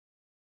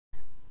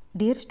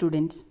Dear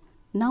students,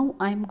 now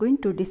I am going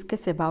to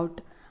discuss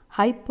about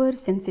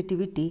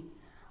hypersensitivity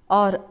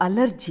or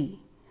allergy.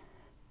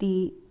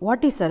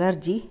 What is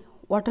allergy?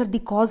 What are the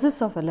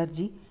causes of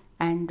allergy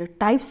and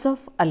types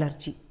of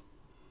allergy?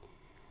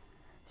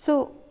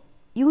 So,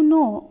 you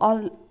know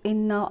all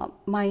in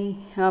my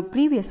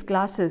previous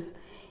classes,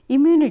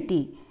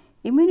 immunity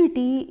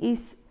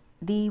is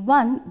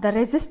the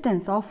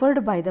resistance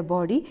offered by the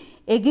body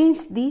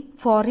against the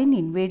foreign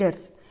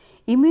invaders.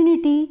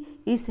 Immunity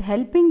is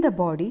helping the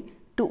body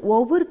to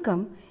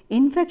overcome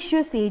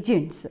infectious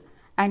agents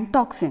and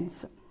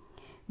toxins.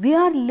 We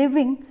are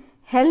living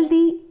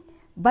healthy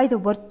by the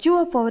virtue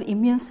of our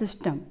immune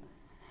system.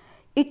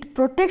 It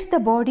protects the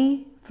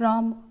body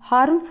from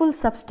harmful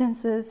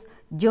substances,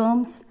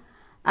 germs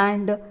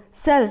and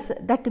cells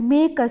that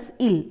make us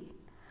ill.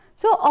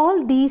 So,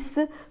 all these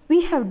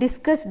we have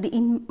discussed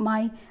in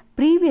my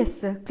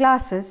previous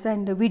classes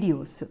and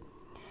videos.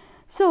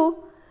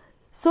 So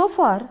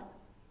far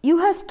you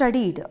have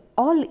studied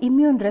all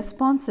immune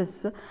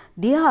responses.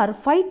 They are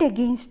fight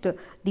against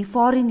the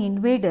foreign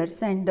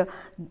invaders and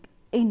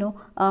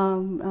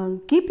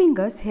keeping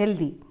us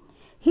healthy.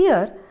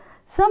 Here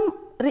some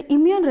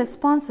immune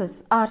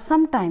responses are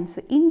sometimes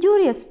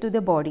injurious to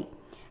the body,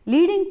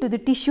 leading to the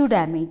tissue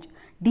damage,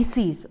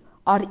 disease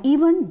or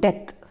even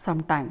death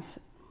sometimes.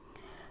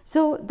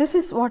 So, this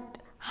is what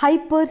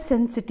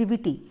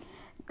hypersensitivity,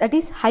 that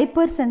is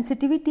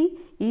hypersensitivity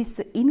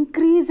is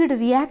increased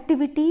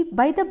reactivity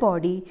by the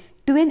body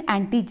to an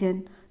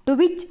antigen to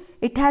which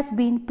it has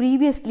been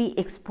previously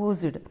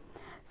exposed,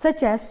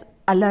 such as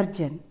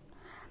allergen.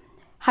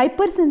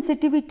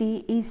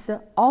 Hypersensitivity is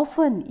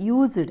often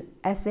used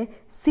as a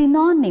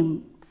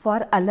synonym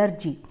for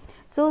allergy.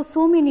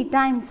 So many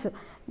times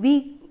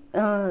we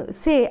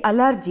say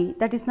allergy,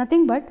 that is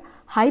nothing but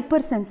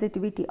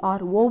hypersensitivity or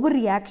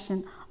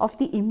overreaction of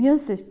the immune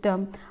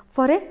system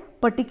for a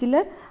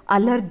particular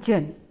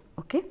allergen.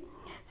 Okay.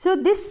 So,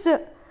 this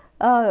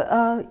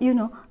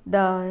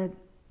the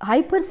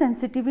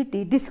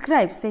hypersensitivity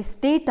describes a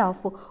state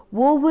of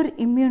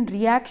overimmune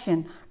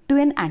reaction to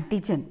an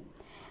antigen.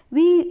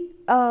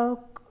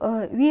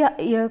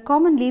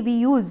 Commonly we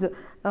use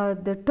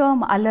the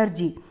term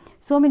allergy.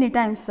 So many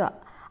times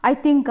I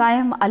think I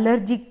am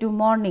allergic to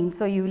morning,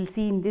 so you will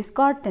see in this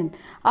carton,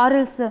 or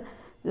else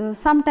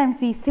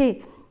sometimes we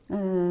say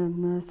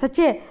such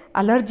a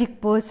allergic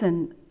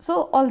person.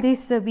 So all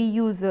this we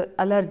use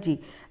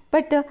allergy,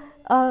 but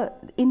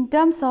in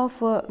terms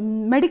of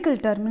medical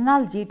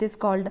terminology it is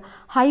called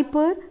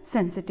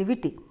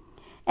hypersensitivity.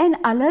 An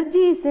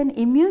allergy is an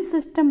immune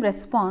system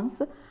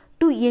response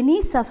to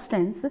any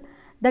substance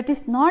that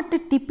is not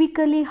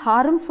typically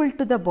harmful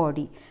to the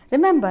body.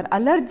 Remember,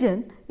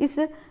 allergen is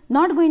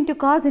not going to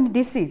cause any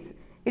disease,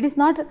 it is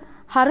not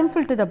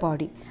harmful to the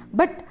body,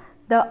 but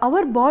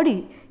our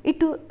body,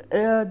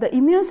 the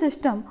immune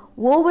system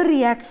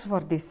overreacts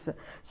for this.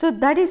 So,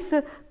 that is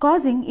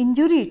causing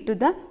injury to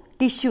the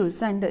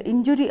tissues and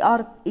injury,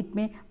 or it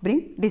may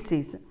bring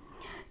disease.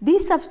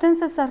 These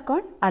substances are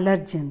called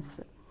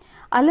allergens.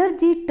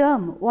 Allergy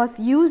term was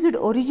used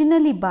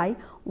originally by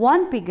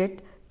von Piget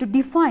to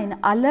define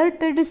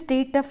alerted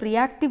state of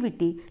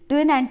reactivity to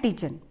an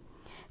antigen.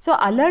 So,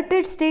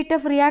 alerted state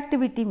of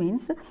reactivity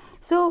means,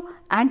 so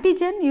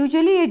antigen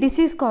usually a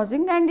disease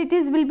causing and it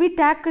will be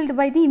tackled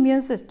by the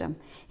immune system.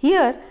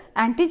 Here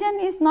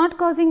antigen is not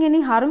causing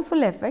any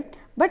harmful effect,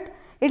 but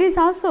it is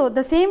also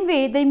the same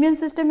way the immune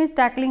system is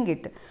tackling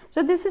it.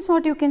 So, this is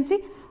what you can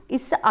see,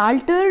 it is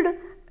altered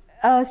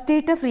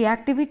state of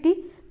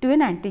reactivity to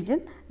an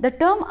antigen. The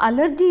term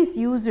allergy is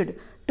used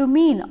to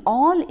mean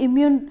all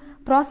immune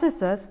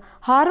processes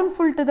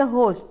harmful to the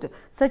host,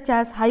 such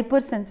as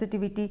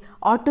hypersensitivity,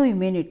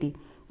 autoimmunity.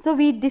 So,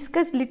 we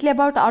discussed little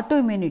about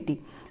autoimmunity.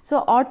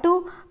 So,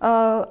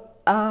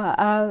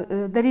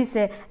 there is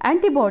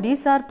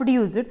antibodies are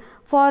produced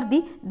for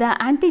the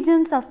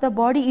antigens of the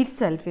body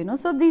itself,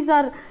 So, these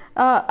are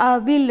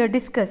we will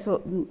discuss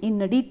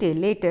in detail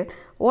later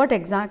what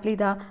exactly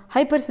the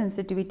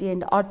hypersensitivity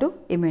and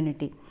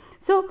autoimmunity.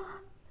 So,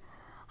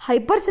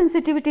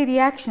 hypersensitivity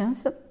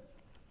reactions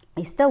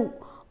is the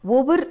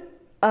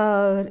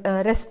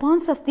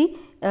response of the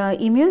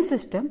immune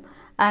system,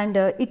 and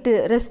it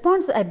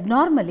responds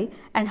abnormally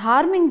and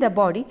harming the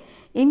body,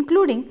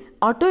 including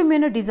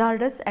autoimmune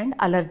disorders and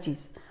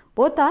allergies.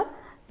 Both are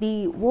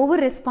the over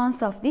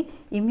response of the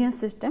immune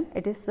system,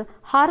 it is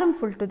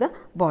harmful to the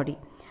body.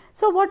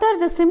 So, what are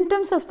the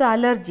symptoms of the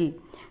allergy?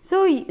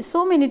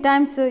 So many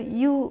times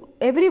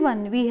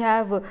everyone we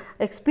have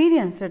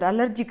experienced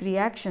allergic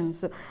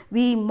reactions.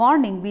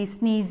 Morning we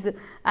sneeze,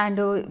 and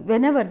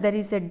whenever there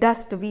is a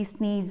dust we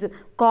sneeze,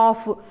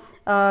 cough,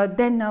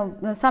 then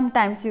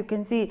sometimes you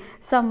can see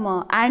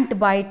some ant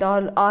bite,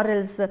 or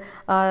else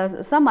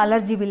some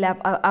allergy will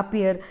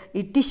appear,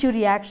 tissue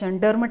reaction,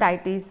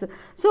 dermatitis.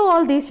 So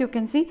all these you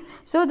can see.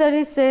 So there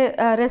is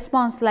a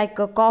response like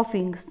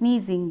coughing,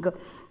 sneezing,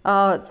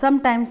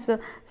 Sometimes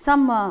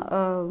some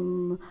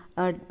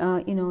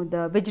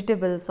the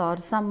vegetables or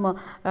some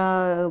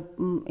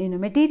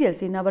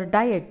materials in our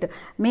diet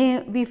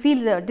we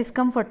feel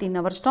discomfort in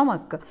our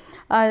stomach,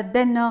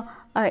 then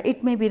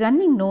it may be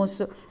running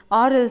nose,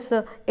 or else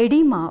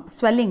edema,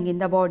 swelling in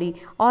the body,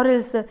 or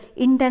else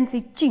intense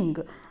itching,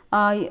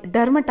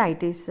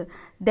 dermatitis.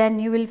 Then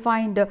you will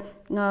find there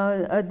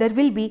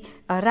will be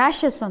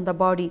rashes on the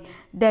body.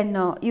 Then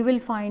you will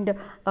find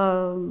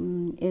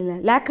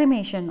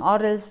lacrimation,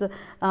 or else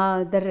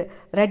the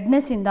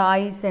redness in the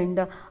eyes,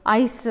 and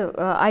eyes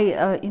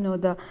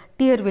the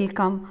tear will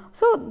come.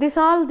 So this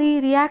all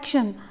the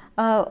reaction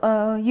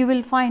you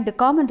will find the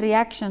common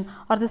reaction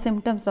or the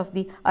symptoms of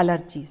the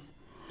allergies.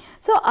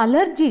 So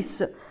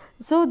allergies,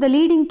 so the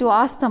leading to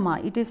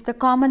asthma, it is the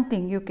common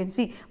thing. You can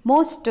see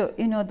most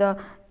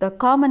the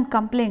common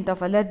complaint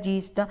of allergy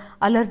is the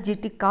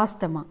allergic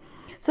asthma.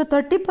 So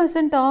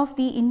 30% of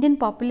the Indian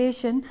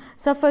population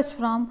suffers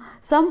from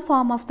some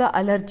form of the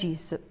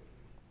allergies.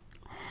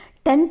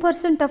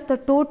 10% of the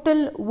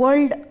total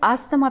world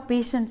asthma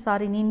patients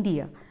are in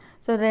India.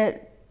 So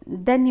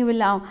then you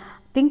will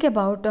think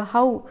about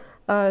how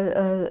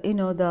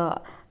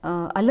the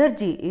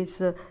allergy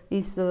is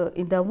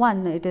in the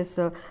one, it is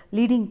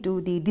leading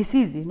to the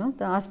disease,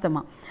 the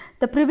asthma.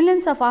 The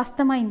prevalence of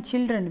asthma in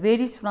children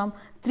varies from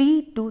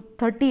 3 to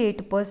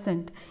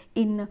 38%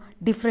 in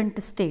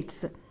different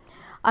states.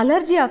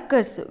 Allergy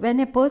occurs when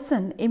a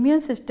person's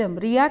immune system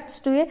reacts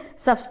to a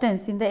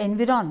substance in the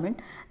environment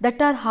that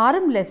are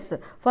harmless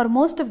for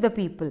most of the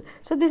people.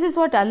 So this is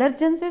what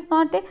allergens is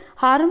not a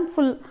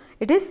harmful,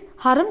 it is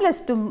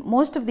harmless to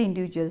most of the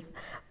individuals.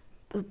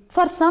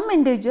 For some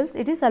individuals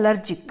it is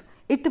allergic,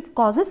 it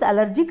causes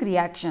allergic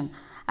reaction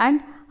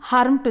and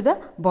harm to the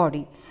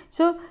body.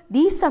 So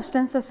these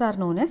substances are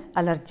known as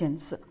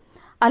allergens.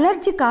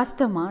 Allergic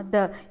asthma,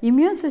 the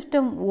immune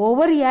system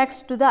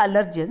overreacts to the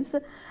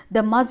allergens.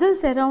 The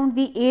muscles around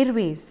the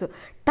airways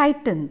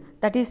tighten,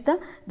 that is the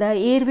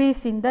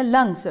airways in the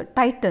lungs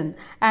tighten,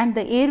 and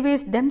the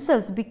airways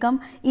themselves become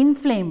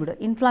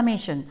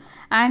inflammation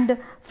and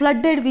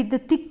flooded with the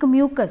thick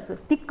mucus.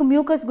 Thick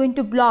mucus going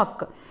to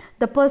block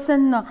the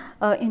person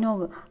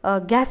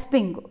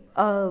gasping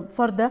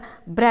for the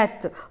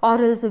breath,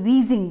 or else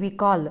wheezing we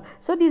call.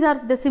 So these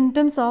are the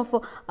symptoms of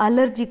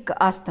allergic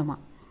asthma.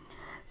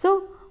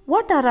 So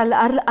what are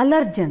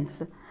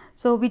allergens?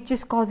 So which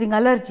is causing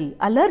allergy?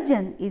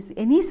 Allergen is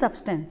any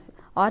substance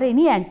or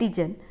any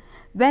antigen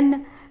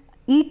when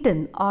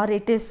eaten or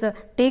it is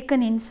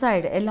taken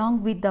inside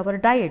along with our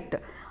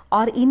diet,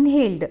 or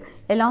inhaled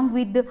along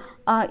with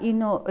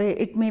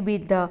it may be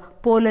the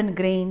pollen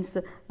grains,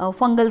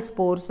 fungal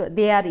spores,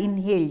 they are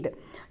inhaled.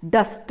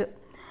 Dust,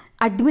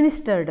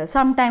 administered,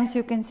 sometimes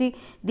you can see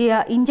they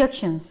are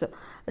injections,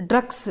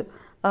 drugs,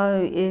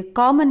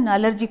 common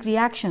allergic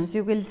reactions,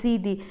 you will see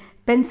the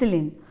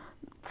penicillin.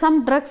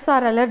 Some drugs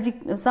are allergic,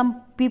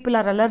 some people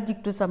are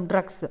allergic to some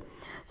drugs.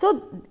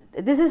 So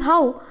this is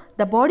how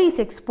the body is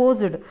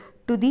exposed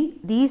to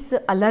these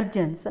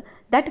allergens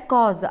that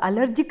cause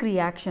allergic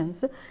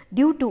reactions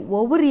due to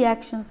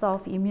overreactions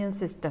of immune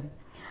system.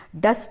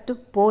 Dust,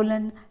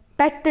 pollen,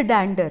 pet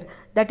dander,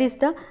 that is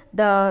the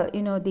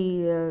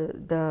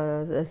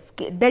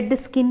dead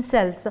skin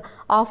cells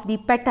of the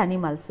pet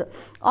animals,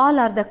 all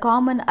are the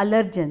common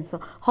allergens,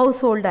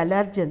 household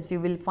allergens you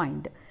will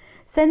find.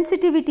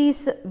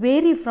 Sensitivities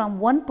vary from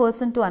one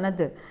person to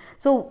another.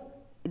 So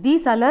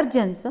these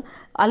allergens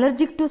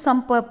allergic to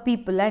some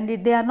people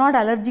and they are not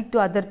allergic to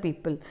other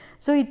people.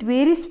 So it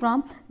varies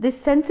from this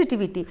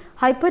sensitivity.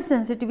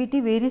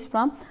 Hypersensitivity varies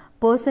from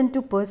person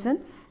to person.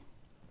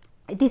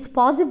 It is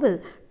possible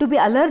to be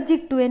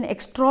allergic to an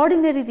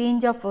extraordinary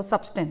range of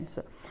substance.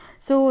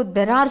 So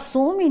there are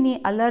so many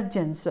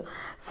allergens,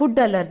 food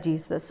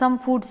allergies, some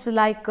foods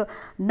like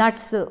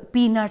nuts,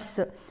 peanuts,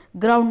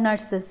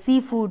 groundnuts,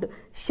 seafood,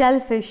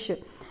 shellfish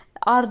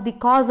are the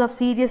cause of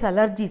serious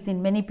allergies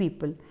in many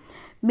people.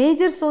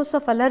 Major source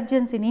of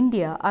allergens in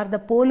India are the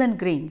pollen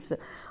grains.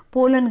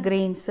 Pollen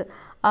grains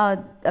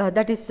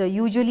that is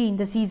usually in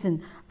the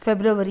season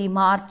February,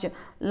 March,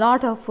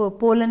 lot of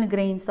pollen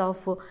grains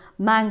of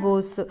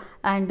mangoes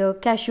and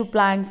cashew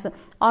plants,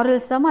 or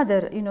else some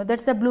other,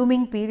 that's a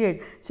blooming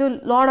period. So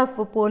lot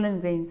of pollen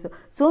grains.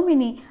 So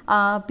many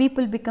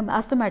people become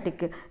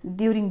asthmatic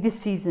during this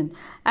season,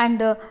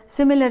 and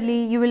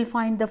similarly you will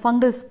find the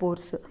fungal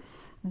spores.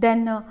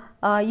 Then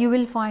you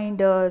will find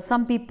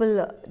some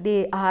people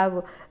they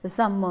have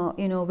some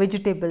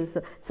vegetables,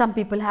 some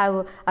people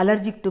have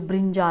allergic to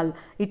brinjal,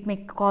 it may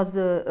cause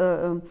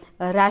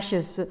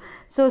rashes.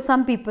 So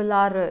some people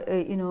are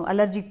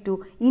allergic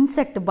to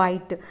insect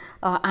bite,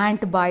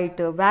 ant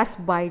bite,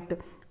 wasp bite,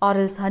 or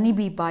else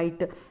honeybee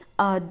bite,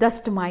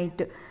 dust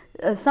mite,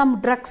 some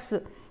drugs,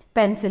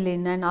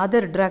 penicillin and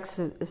other drugs,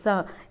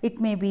 so it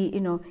may be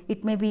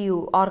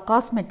you, or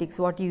cosmetics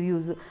what you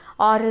use,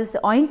 or else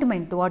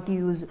ointment what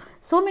you use.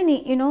 So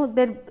many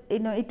there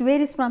it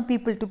varies from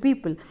people to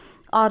people,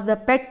 or the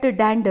pet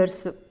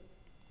danders,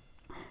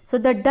 so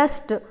the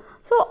dust.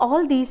 So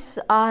all these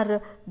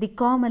are the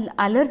common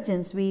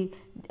allergens we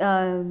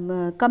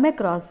come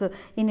across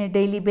in a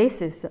daily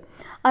basis.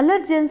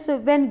 Allergens,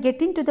 when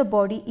get into the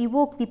body,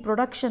 evoke the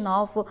production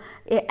of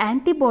a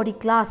antibody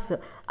class,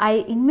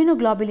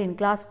 immunoglobulin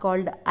class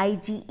called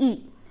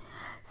IgE.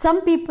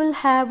 Some people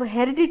have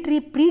hereditary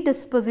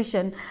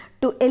predisposition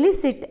to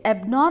elicit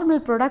abnormal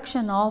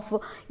production of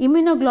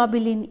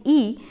immunoglobulin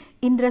E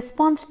in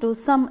response to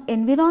some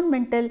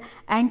environmental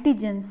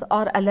antigens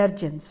or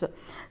allergens.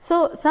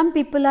 So, some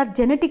people are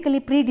genetically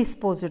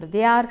predisposed,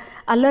 they are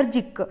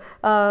allergic,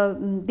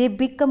 they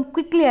become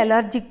quickly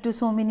allergic to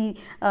so many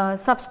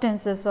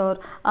substances, or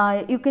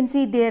you can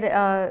see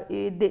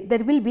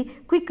there will be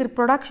quick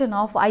production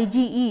of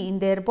IgE in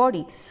their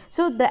body.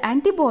 So, the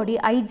antibody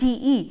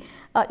IgE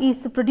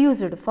is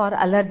produced for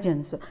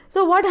allergens.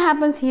 So, what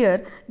happens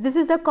here? This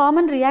is the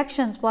common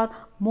reactions for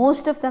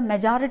most of the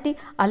majority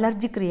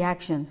allergic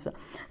reactions.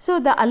 So,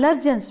 the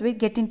allergens will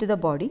get into the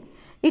body,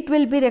 it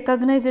will be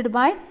recognized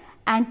by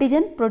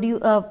antigen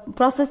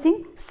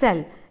processing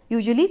cell,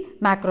 usually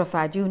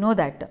macrophage, you know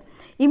that.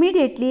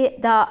 Immediately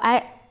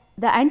the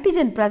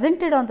antigen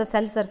presented on the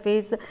cell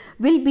surface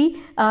will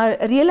be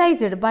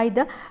realized by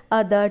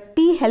the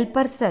T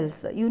helper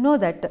cells, you know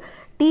that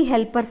T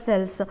helper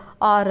cells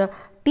or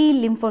T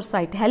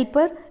lymphocyte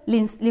helper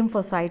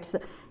lymphocytes,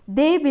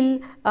 they will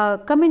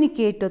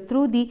communicate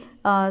through the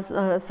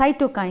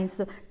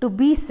cytokines to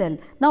B cell.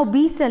 Now,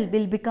 B cell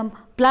will become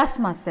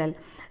plasma cell.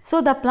 So,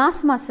 the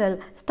plasma cell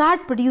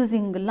start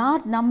producing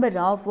large number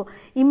of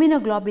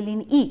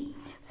immunoglobulin E.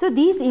 So,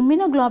 these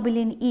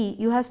immunoglobulin E,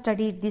 you have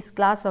studied this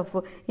class of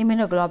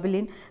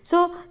immunoglobulin.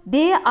 So,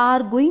 they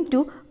are going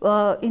to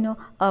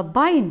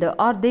bind,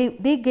 or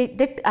they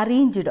get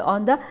arranged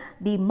on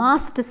the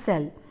mast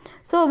cell.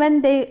 So,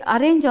 when they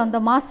arrange on the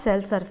mast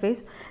cell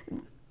surface,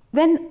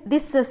 when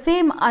this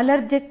same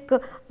allergic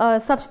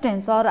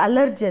substance or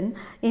allergen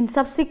in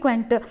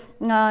subsequent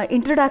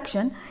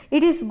introduction,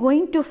 it is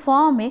going to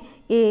form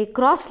a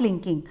cross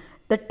linking.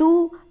 The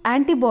two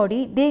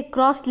antibody, they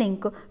cross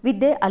link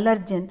with the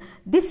allergen.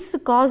 This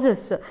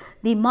causes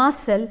the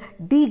mast cell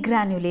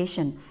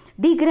degranulation.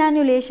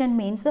 Degranulation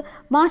means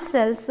mast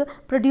cells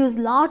produce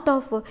lot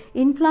of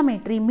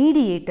inflammatory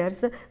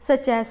mediators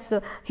such as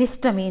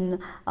histamine,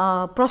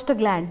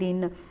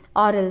 prostaglandin,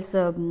 or else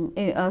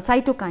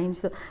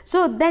cytokines.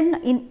 So,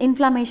 then in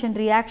inflammation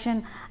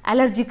reaction,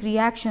 allergic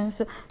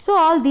reactions. So,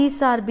 all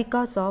these are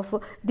because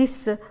of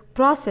this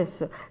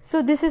process.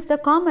 So, this is the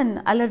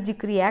common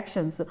allergic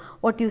reactions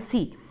what you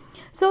see.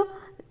 So,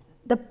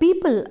 the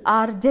people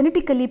are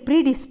genetically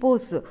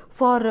predisposed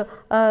for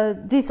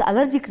these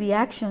allergic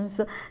reactions.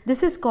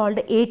 This is called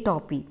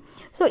atopy.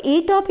 So,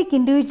 atopic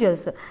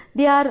individuals,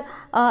 they are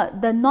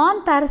the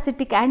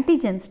non-parasitic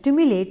antigens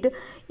stimulate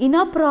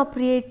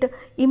inappropriate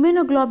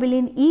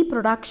immunoglobulin E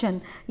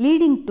production,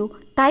 leading to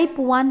type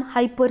 1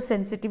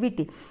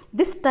 hypersensitivity.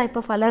 This type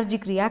of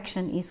allergic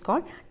reaction is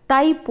called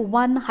type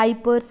 1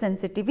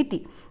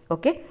 hypersensitivity.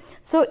 Okay.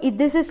 So,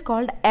 this is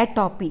called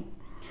atopy.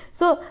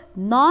 So,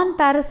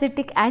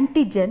 non-parasitic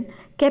antigen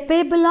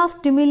capable of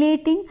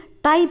stimulating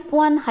type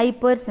 1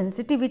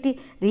 hypersensitivity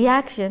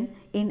reaction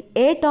in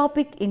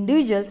atopic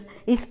individuals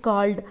is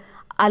called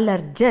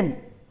allergen.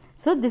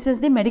 So, this is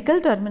the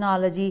medical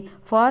terminology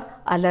for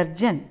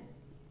allergen.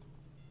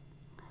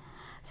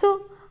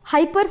 So,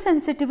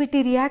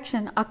 hypersensitivity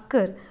reaction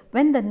occur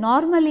when the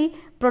normally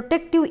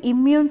protective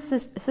immune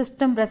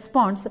system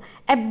responds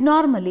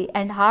abnormally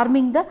and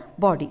harming the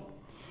body.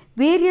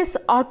 Various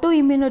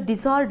autoimmune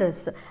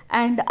disorders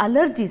and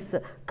allergies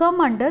come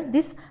under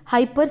this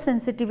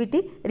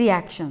hypersensitivity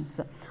reactions.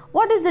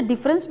 What is the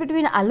difference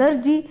between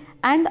allergy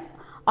and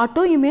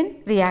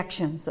autoimmune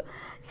reactions?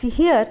 See,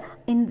 here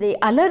in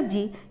the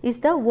allergy is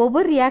the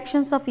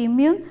overreactions of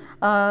immune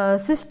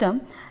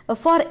system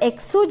for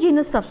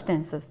exogenous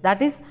substances,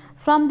 that is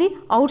from the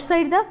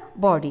outside the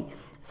body.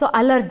 So,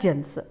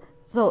 allergens,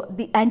 so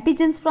the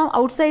antigens from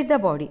outside the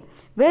body,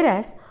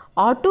 whereas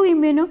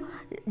autoimmune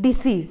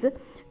disease,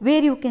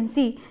 where you can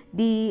see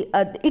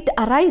it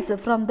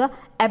arises from the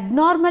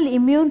abnormal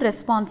immune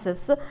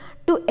responses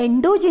to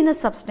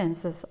endogenous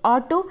substances,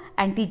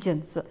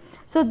 autoantigens.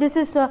 So, this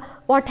is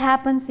what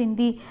happens in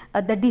the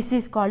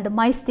disease called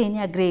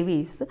myasthenia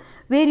gravis,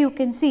 where you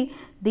can see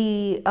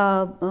the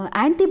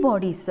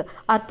antibodies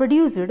are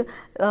produced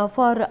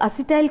for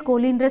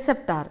acetylcholine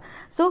receptor.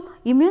 So,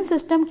 immune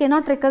system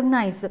cannot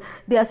recognize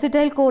the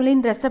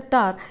acetylcholine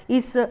receptor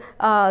is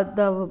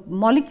the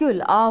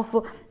molecule of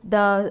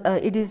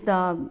it is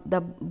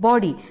the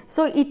body.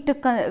 So, it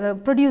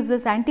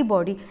produces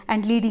antibody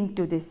and leading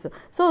to this.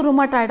 So,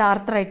 rheumatoid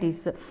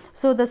arthritis,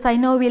 so the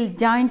synovial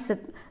joints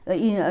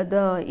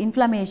the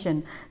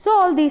inflammation. So,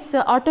 all these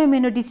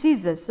autoimmune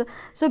diseases.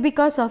 So,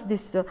 because of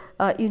this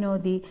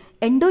the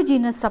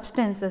endogenous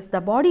substances, the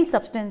body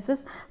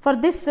substances, for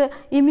this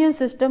immune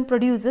system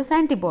produces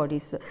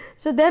antibodies.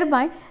 So,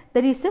 thereby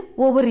there is a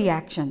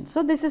overreaction.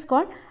 So, this is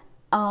called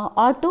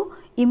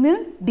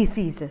autoimmune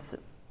diseases.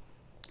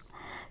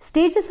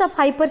 Stages of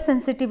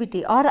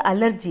hypersensitivity or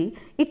allergy,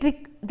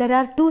 there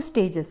are two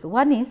stages.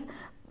 One is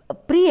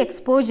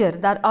pre-exposure,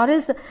 that or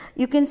else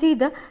you can see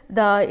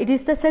it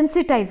is the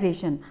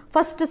sensitization,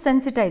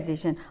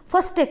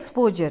 first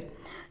exposure,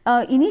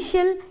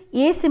 initial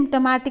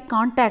asymptomatic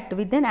contact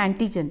with an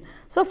antigen.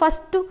 So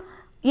first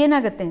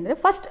ಏನಾಗುತ್ತೆ ಅಂದರೆ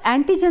first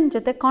antigen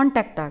ಜೊತೆ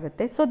contact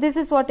ಆಗುತ್ತೆ. So this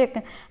is what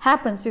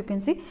happens, you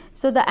can see.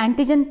 So the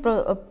antigen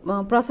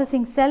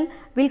processing cell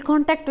will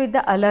contact with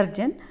the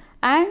allergen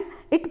and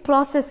it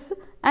process,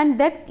 and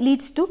that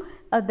leads to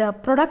the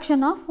production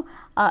of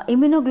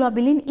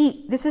immunoglobulin E.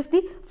 This is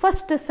the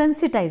first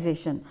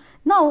sensitization.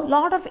 Now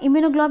lot of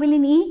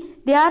immunoglobulin E,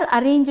 they are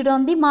arranged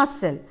on the mast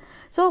cell.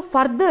 So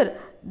further,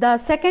 the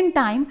second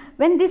time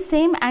when this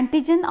same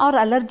antigen or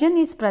allergen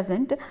is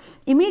present,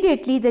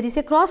 immediately there is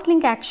a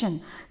cross-link action.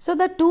 So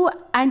the two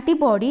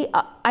antibody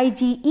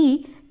IgE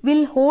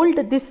will hold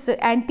this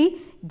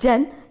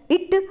antigen,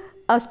 it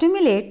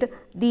stimulate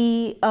the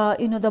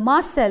the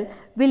mast cell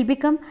will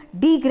become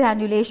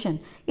degranulation.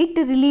 It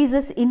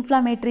releases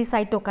inflammatory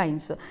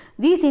cytokines.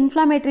 These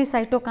inflammatory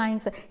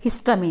cytokines,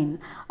 histamine,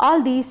 all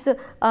these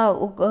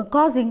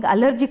causing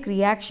allergic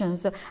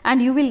reactions,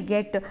 and you will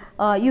get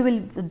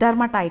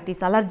dermatitis,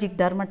 allergic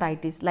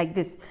dermatitis like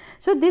this.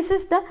 So this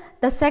is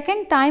the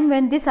second time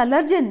when this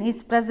allergen is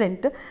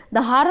present,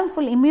 the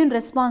harmful immune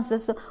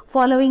responses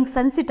following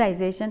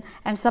sensitization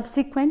and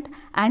subsequent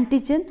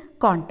antigen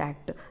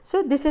contact.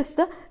 So this is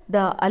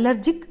the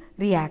allergic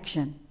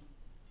reaction.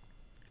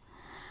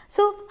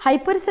 So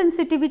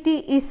hypersensitivity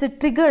is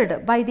triggered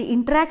by the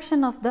interaction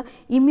of the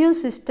immune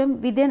system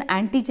with an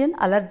antigen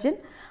allergen.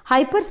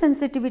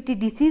 Hypersensitivity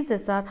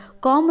diseases are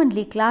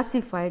commonly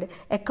classified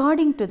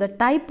according to the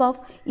type of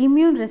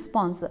immune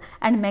response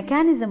and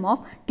mechanism of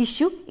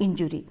tissue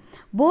injury.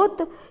 Both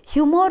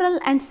humoral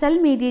and cell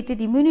mediated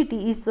immunity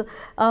is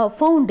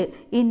found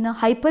in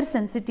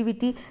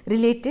hypersensitivity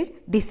related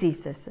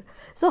diseases.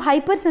 So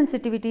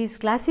hypersensitivity is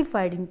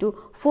classified into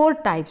 4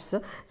 types.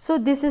 So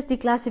this is the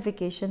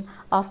classification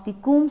of the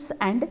Coombs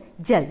and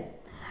Gell.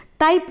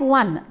 Type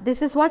 1,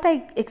 this is what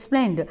I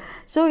explained.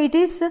 So it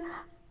is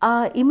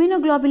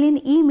immunoglobulin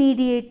E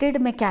mediated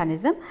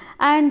mechanism,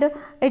 and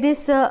it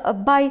is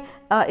by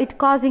it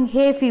causing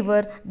hay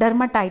fever,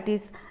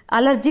 dermatitis,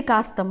 allergic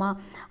asthma,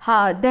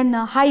 then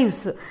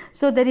hives.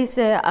 So there is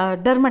a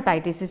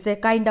dermatitis, is a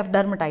kind of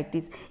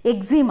dermatitis,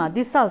 eczema,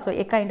 this also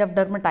a kind of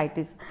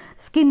dermatitis,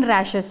 skin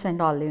rashes and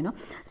all,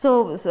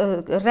 so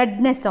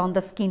redness on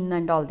the skin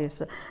and all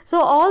this. So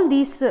all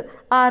these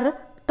are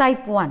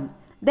type 1.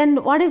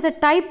 Then what is the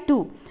type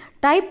 2?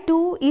 Type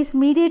 2 is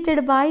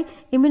mediated by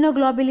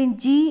immunoglobulin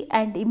G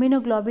and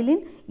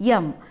immunoglobulin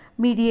M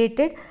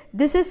mediated.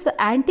 This is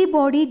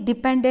antibody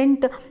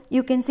dependent,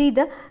 you can see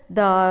the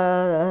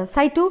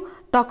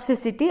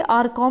cytotoxicity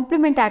or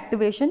complement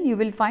activation you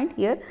will find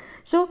here.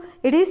 So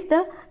it is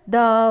the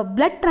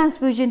blood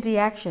transfusion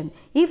reaction.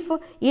 If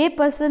A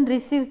person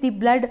receives the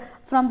blood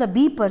from the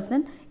B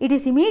person, it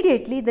is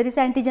immediately there is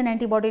antigen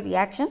antibody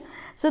reaction,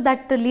 so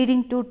that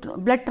leading to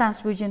blood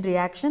transfusion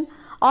reaction.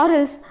 Or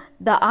else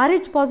the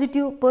Rh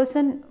positive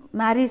person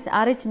marries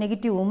Rh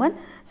negative woman,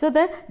 so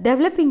the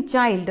developing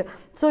child,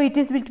 so it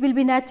will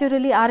be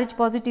naturally Rh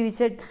positive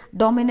is a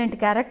dominant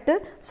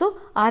character, so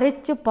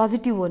Rh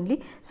positive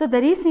only. So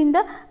there is in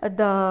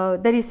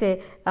there is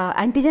a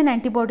antigen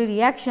antibody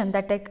reaction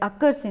that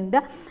occurs in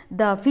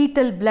the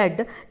fetal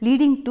blood,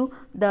 leading to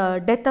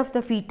the death of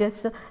the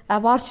fetus,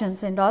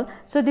 abortions and all.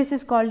 So this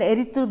is called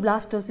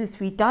erythroblastosis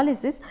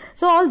fetalis.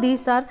 So all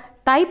these are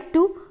type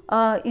 2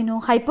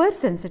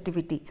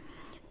 hypersensitivity.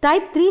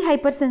 Type 3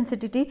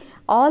 hypersensitivity,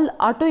 all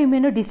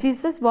autoimmune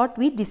diseases what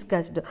we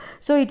discussed.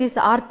 So it is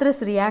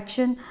arthritis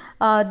reaction,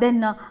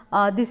 then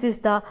this is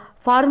the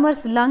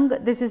farmer's lung,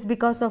 this is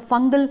because of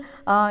fungal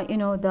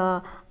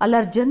the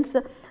allergens,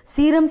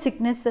 serum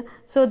sickness,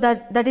 so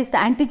that is the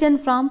antigen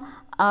from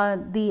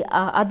the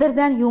other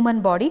than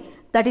human body,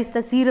 that is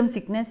the serum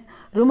sickness.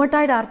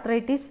 Rheumatoid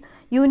arthritis,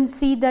 you will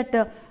see that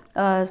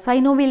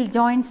synovial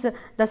joints,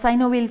 the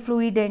synovial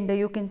fluid, and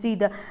you can see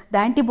the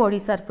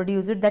antibodies are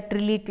produced that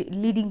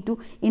leading to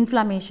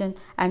inflammation,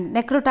 and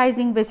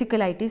necrotizing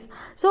vesiculitis.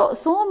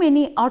 So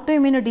many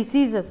autoimmune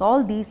diseases,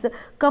 all these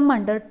come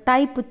under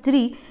type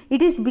 3.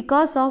 It is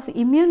because of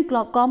immune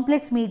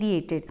complex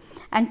mediated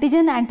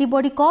antigen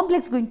antibody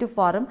complex going to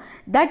form,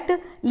 that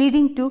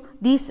leading to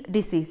these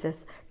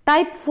diseases.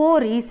 Type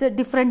 4 is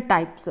different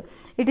types.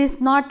 It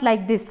is not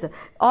like this.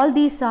 All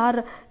these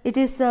are, it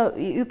is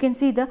you can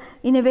see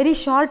in a very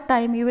short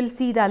time you will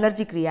see the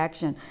allergic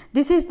reaction.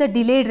 This is the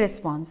delayed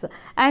response,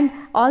 and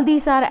all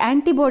these are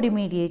antibody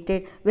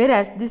mediated,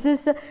 whereas this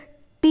is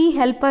T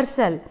helper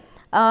cell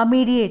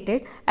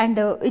mediated, and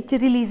which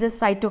releases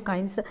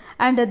cytokines,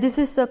 and this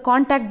is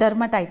contact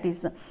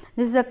dermatitis.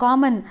 This is a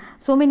common,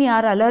 so many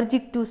are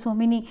allergic to so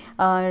many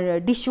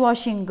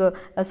dishwashing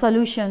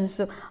solutions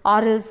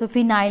or else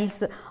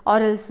phenyls. or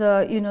else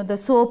the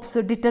soaps,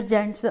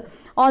 detergents,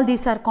 all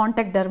these are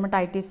contact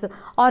dermatitis,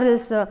 or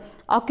else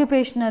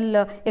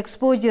occupational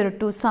exposure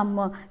to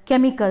some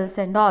chemicals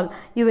and all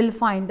you will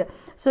find.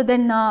 So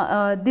then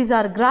these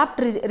are graft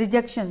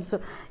rejections,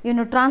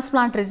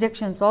 transplant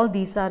rejections, all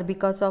these are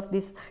because of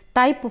this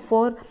type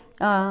 4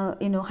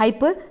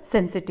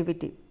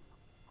 hypersensitivity.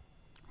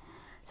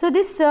 So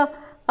this the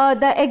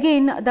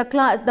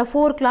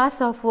 4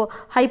 class of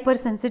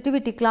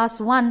hypersensitivity, class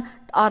 1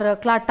 or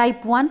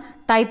type 1,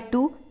 type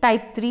 2,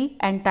 type 3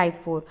 and type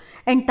 4.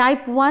 And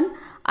type 1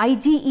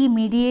 IgE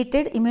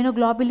mediated,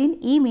 immunoglobulin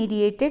E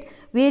mediated,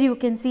 where you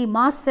can see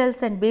mast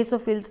cells and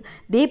basophils,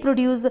 they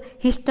produce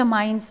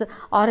histamines,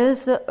 or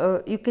else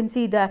you can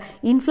see the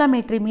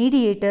inflammatory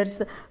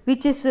mediators,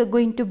 which is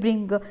going to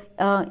bring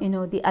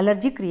the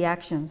allergic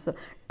reactions.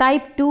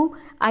 Type 2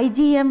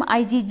 IgM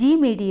IgG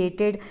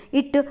mediated,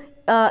 it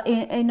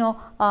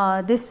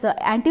this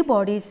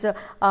antibodies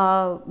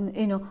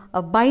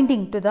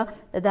binding to the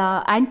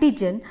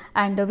antigen,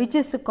 and which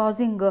is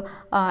causing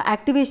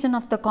activation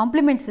of the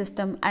complement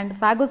system and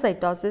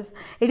phagocytosis.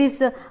 It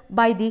is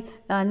by the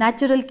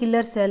natural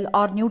killer cell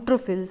or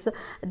neutrophils.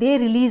 They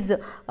release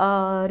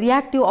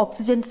reactive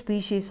oxygen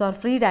species or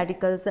free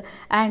radicals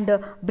and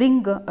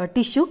bring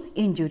tissue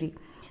injury.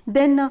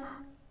 Then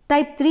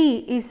type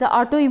 3 is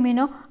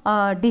autoimmune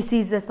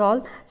diseases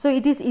all. So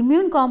it is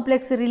immune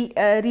complex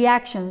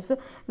reactions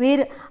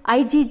where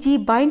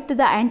IgG bind to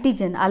the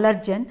antigen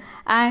allergen,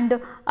 and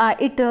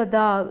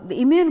the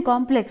immune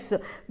complex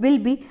will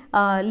be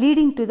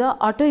leading to the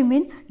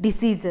autoimmune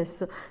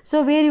diseases.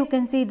 So where you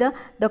can see the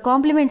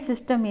complement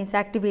system is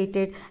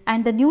activated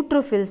and the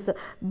neutrophils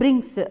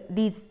brings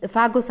these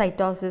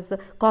phagocytosis,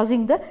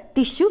 causing the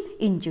tissue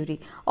injury.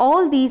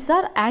 All these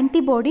are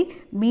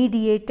antibody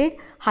mediated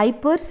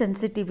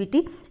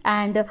hypersensitivity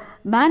and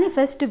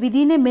manifest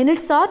within a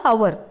minutes or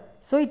hour.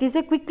 So it is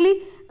a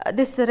quickly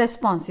this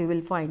response you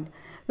will find.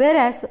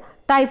 Whereas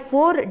type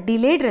 4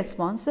 delayed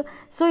response,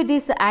 so it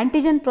is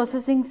antigen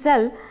processing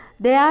cell,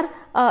 they are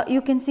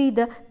you can see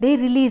they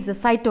release the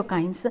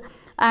cytokines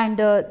and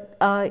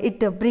it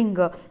bring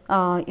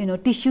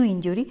tissue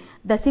injury.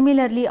 The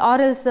similarly,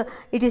 or else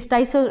it is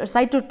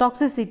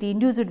cytotoxicity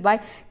induced by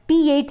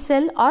T8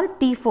 cell or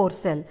T4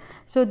 cell.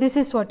 So this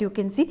is what you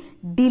can see,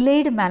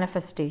 delayed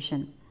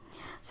manifestation.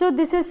 So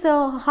this is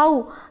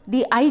how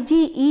the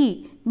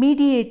IgE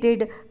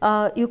mediated,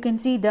 you can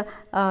see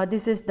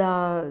this is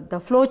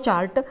the flow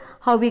chart,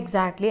 how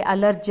exactly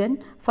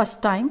allergen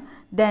first time,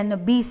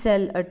 then B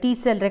cell, T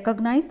cell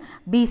recognize,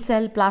 B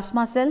cell,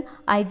 plasma cell,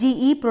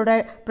 IgE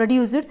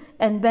produced,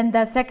 and when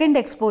the second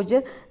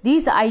exposure,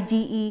 these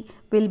IgE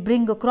will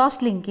bring a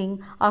cross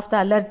linking of the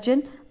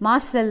allergen,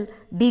 mast cell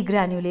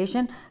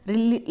degranulation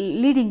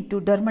leading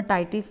to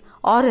dermatitis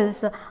or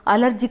else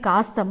allergic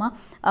asthma,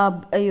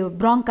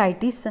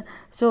 bronchitis.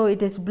 So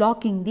it is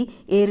blocking the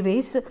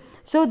airways.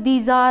 So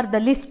these are the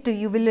list,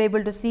 you will be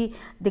able to see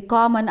the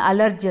common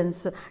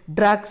allergens,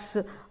 drugs,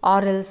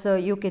 or else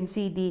you can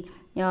see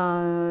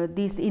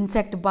these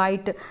insect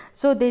bite.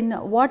 So then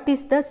what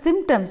is the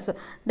symptoms,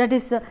 that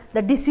is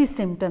the disease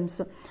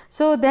symptoms.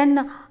 So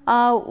then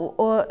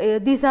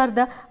these are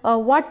the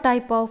what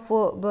type of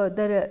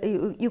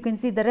you can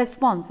see the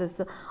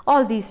responses,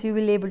 all these you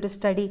will be able to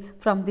study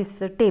from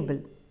this table.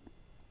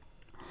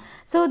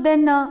 So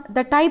then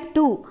the type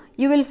 2,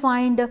 you will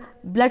find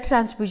blood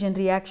transfusion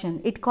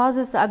reaction. It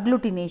causes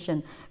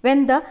agglutination.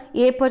 When the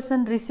A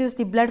person receives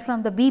the blood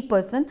from the B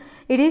person,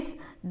 it is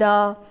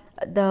the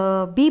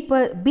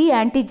B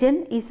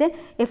antigen is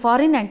a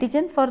foreign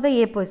antigen for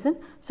the A person.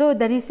 So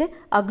there is a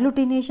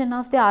agglutination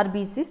of the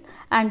RBCs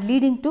and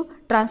leading to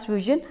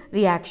transfusion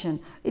reaction.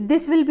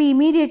 This will be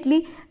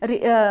immediately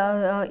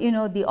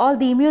all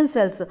the immune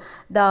cells,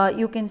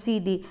 you can see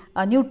the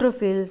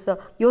neutrophils,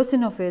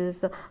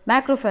 eosinophils,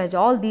 macrophage,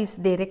 all these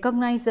they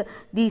recognize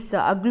these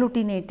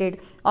agglutinated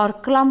or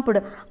clumped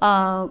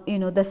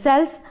the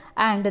cells,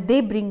 and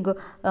they bring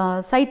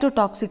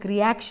cytotoxic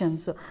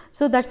reactions.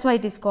 So that's why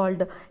it is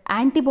called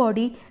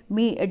antibody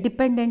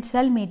dependent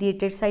cell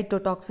mediated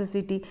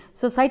cytotoxicity.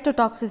 So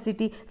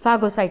cytotoxicity,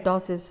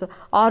 phagocytosis,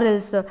 or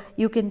else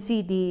you can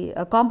see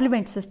the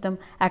complement system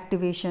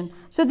activation.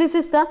 So this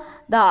is the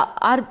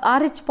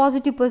Rh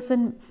positive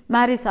person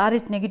marries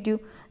Rh negative,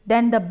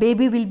 then the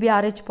baby will be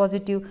Rh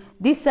positive.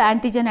 This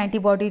antigen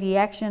antibody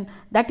reaction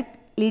that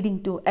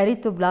leading to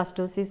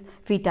erythroblastosis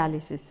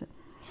fetalis.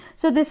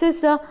 So this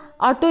is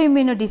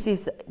autoimmune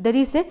disease. There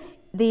is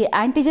the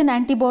antigen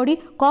antibody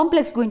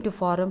complex going to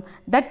form,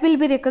 that will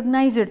be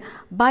recognized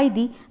by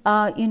the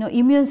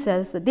immune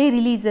cells. They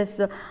releases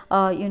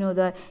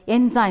the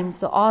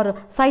enzymes or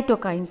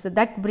cytokines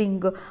that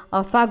bring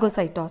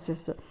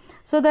phagocytosis.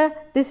 So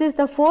this is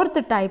the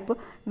fourth type,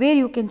 where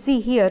you can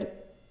see here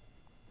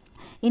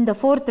in the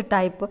fourth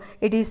type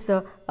it is T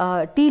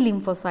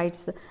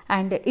lymphocytes,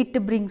 and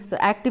it brings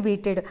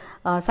activated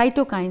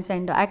cytokines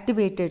and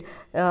activated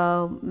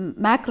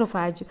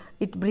macrophage.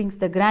 It brings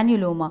the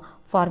granuloma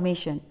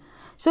formation.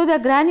 So the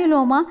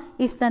granuloma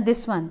is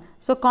this one.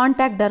 So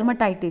contact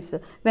dermatitis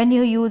when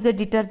you use a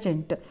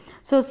detergent.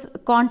 So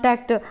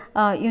contact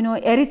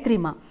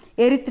erythema.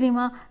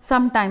 Erythema,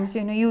 sometimes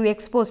you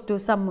exposed to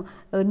some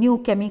new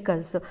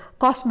chemicals,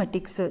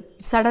 cosmetics,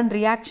 sudden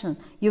reaction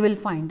you will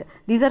find.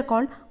 These are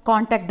called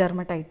contact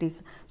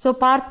dermatitis. So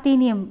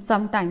parthenium,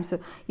 sometimes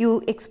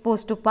you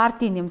exposed to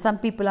parthenium. Some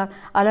people are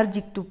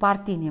allergic to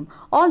parthenium.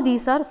 All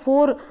these are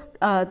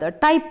the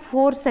type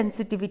 4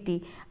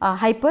 sensitivity,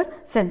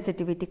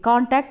 hypersensitivity,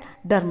 contact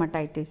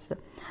dermatitis.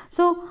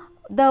 So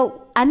the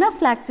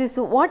anaphylaxis,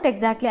 what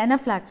exactly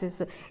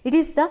anaphylaxis? It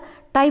is the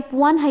type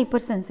 1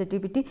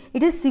 hypersensitivity.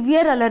 It is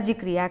severe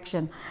allergic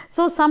reaction.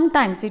 So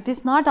sometimes, it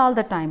is not all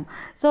the time.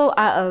 So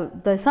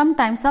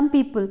sometimes some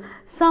people,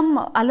 some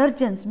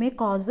allergens may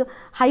cause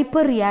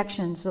hyper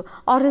reactions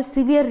or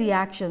severe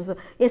reactions,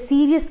 a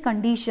serious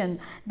condition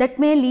that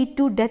may lead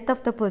to death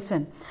of the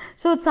person.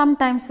 So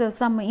sometimes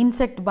some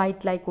insect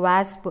bite like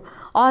wasp,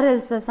 or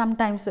else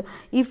sometimes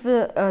if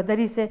there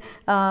is a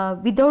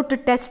without a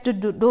test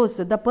dose,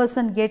 the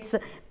person gets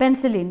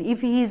penicillin.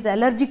 If he is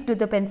allergic to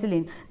the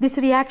penicillin, this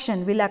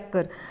reaction will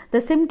occur. The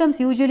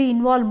symptoms usually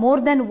involve more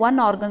than one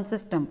organ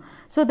system.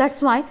 So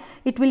that's why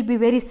it will be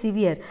very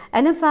severe.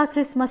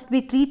 Anaphylaxis must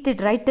be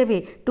treated right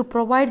away to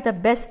provide the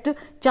best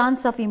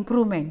chance of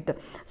improvement.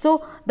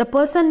 So the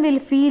person will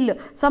feel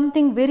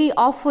something very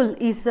awful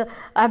is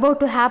about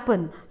to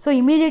happen. So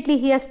immediately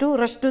he has to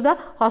rush to the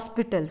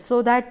hospital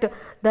so that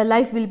the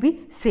life will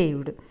be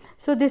saved.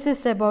 So this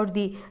is about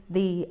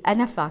the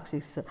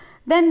anaphylaxis.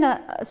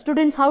 Then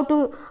students, how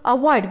to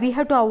avoid? We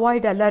have to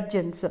avoid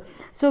allergens.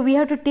 So we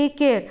have to take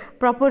care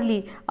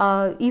properly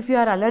if you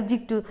are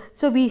allergic to.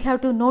 So we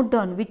have to note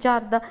down which are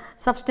the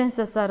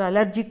substances are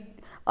allergic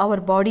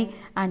our body,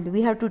 and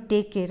we have to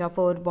take care of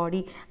our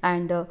body,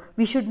 and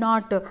we should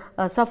not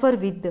suffer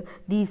with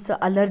these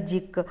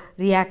allergic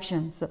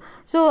reactions.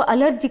 So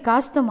allergic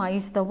asthma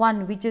is the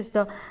one which is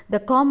the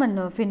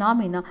common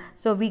phenomena.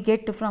 So we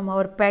get from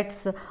our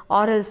pets,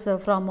 or else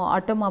from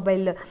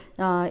automobile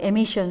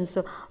emissions,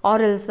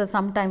 or else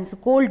sometimes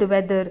cold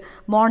weather,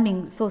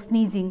 morning, so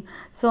sneezing.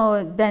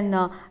 So then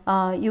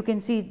you can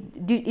see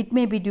it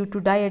may be due to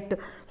diet.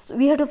 So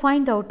we have to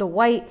find out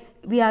why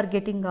we are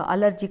getting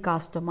allergic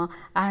asthma,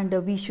 and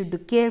we should be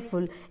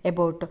careful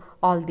about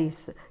all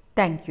this.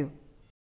 Thank you.